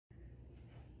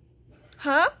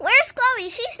Huh? Where's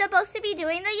Chloe? She's supposed to be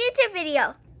doing the YouTube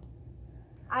video.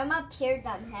 I'm up here,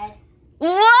 dumbhead.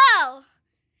 Whoa!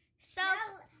 So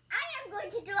now, I am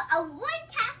going to do a one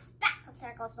cast backup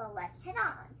circle, so let's hit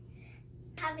on.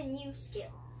 Have a new skill.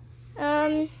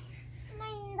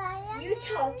 You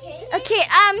talking? Okay,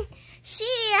 she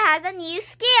has a new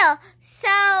skill.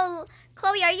 So,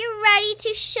 Chloe, are you ready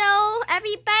to show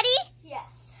everybody?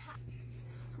 Yes.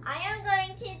 I am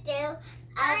going to do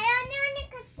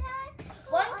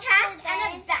one cast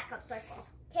and a backup circle.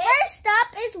 Okay? First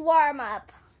up is warm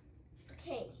up.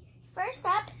 Okay. First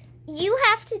up, you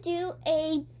have to do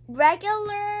a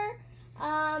regular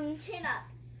Chin up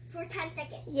for 10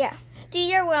 seconds. Yeah. Do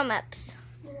your warm ups.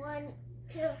 1,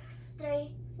 2,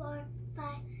 3, 4, 5,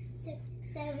 6,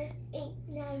 7, 8,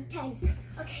 9, 10.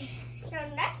 Okay. So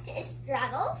next is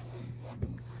straddles.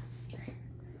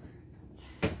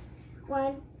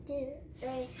 1, 2,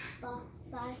 3, 4,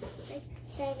 5, 6,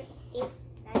 7, 8,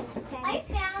 9, 10. I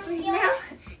found you. Now,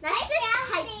 next is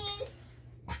height.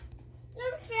 You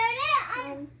said it.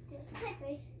 1, 2,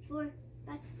 3, 4,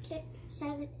 5, 6,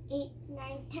 7, 8,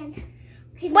 9, 10.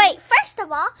 Okay, wait, first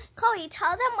of all, Chloe,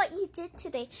 tell them what you did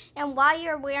today and why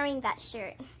you're wearing that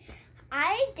shirt.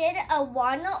 I did a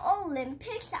one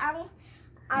Olympics at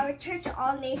our church,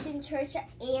 All Nation Church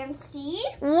AMC.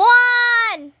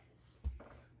 Won!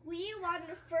 We won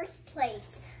first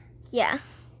place. Yeah.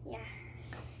 Yeah.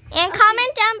 And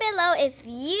comment down below if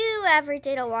you ever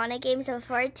did Awana games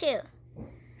before too.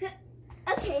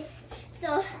 Okay,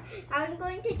 so I'm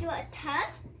going to do a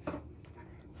test.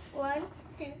 1,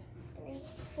 2, 3,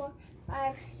 4,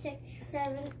 5, 6,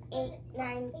 7, 8,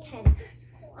 9, 10.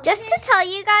 Just to tell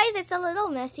you guys, it's a little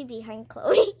messy behind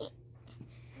Chloe.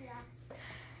 Yeah.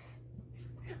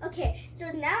 Okay,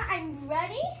 so now I'm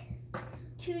ready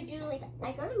to do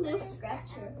I got a little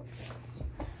stretcher.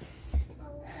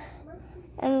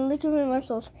 And look at my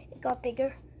muscles. It got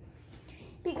bigger.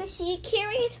 Because she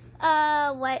carried,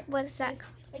 what is that?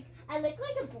 I look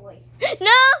like a boy.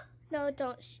 No,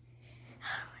 don't.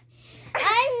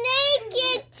 I'm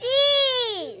naked,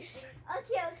 jeez.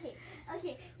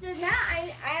 Okay. So now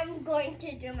I'm going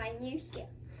to do my new skill.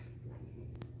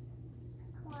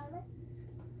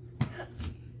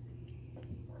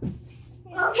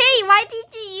 Hey, why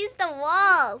did you use the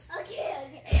walls? Okay,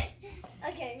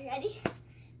 ready?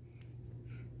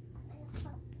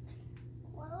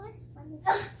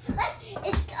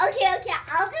 Okay,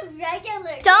 I'll do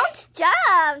regular. Don't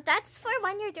jump. That's for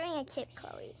when you're doing a kick,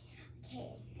 Chloe. Okay,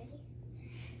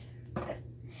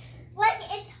 ready?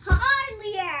 It's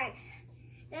hardly on.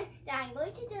 Then I'm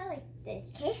going to do it like this,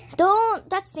 okay? Don't.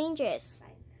 That's dangerous.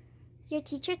 Your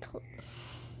teacher told me.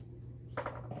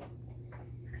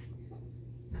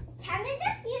 Can I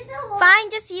just use the wall? Fine,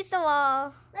 just use the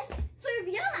wall. For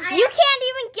real? You can't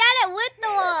even get it with the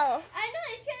wall. I know,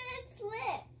 it's gonna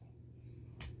slip.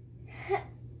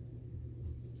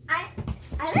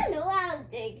 I don't know what I was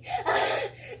doing.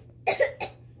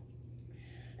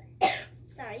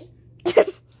 Sorry.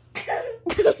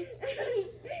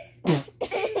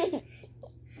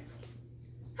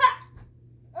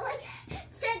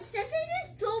 Since this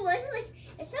tool was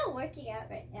it's not working out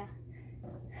right now.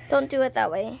 Don't do it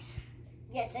that way.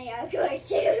 Yes, I am going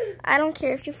to. I don't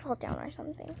care if you fall down or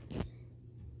something.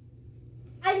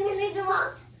 I'm gonna do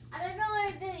walls. I don't know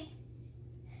what I'm doing.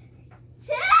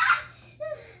 Yeah.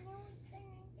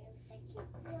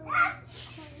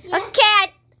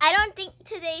 Okay, I don't think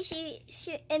today she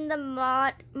in the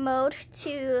mode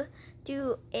to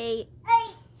do a.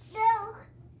 No.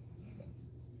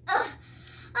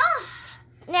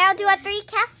 Now do a 3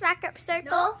 casts backup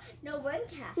circle. No, 1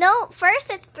 cast. No, first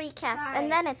it's 3 casts Sorry.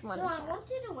 and then it's 1 No, cast. I won't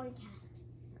do the 1 cast.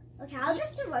 Okay, I'll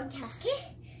just do 1 cast,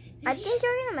 okay? I think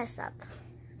you're gonna mess up.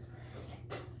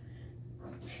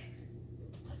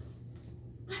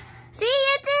 See,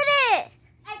 you did it!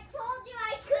 I told you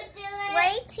I could do it.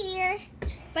 Right here.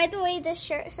 By the way, this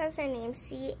shirt says her name,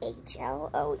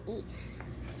 CHLOE.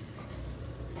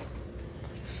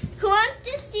 Who wants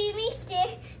to see me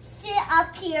sit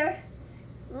up here?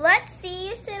 Let's see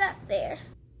you sit up there.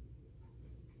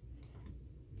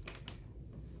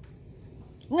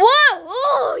 Whoa!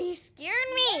 Oh, you scared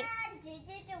me. Yeah, did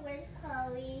you do where's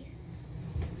Chloe?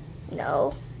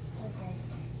 No. Okay.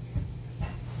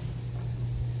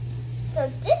 So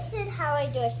this is how I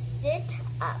do a sit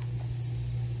up.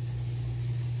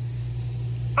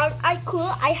 I'm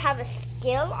cool. I have a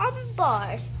skill on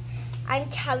bars. I'm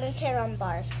talented on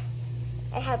bars.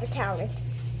 I have a talent.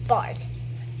 Bars.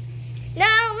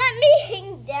 Now let me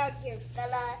hang down here,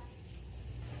 fella.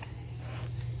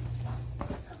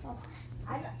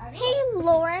 Hey,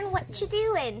 Lauren, what you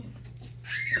doing?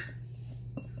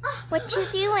 Oh, What you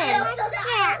doing?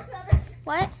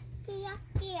 What?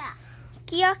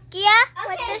 Kia. Okay.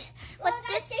 Guys,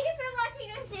 thank you for watching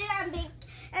this video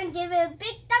and give it a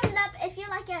big thumbs up if you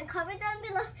like it, and comment down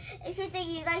below if you think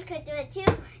you guys could do it too.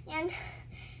 And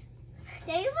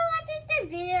thank you for watching this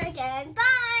video again.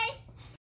 Bye.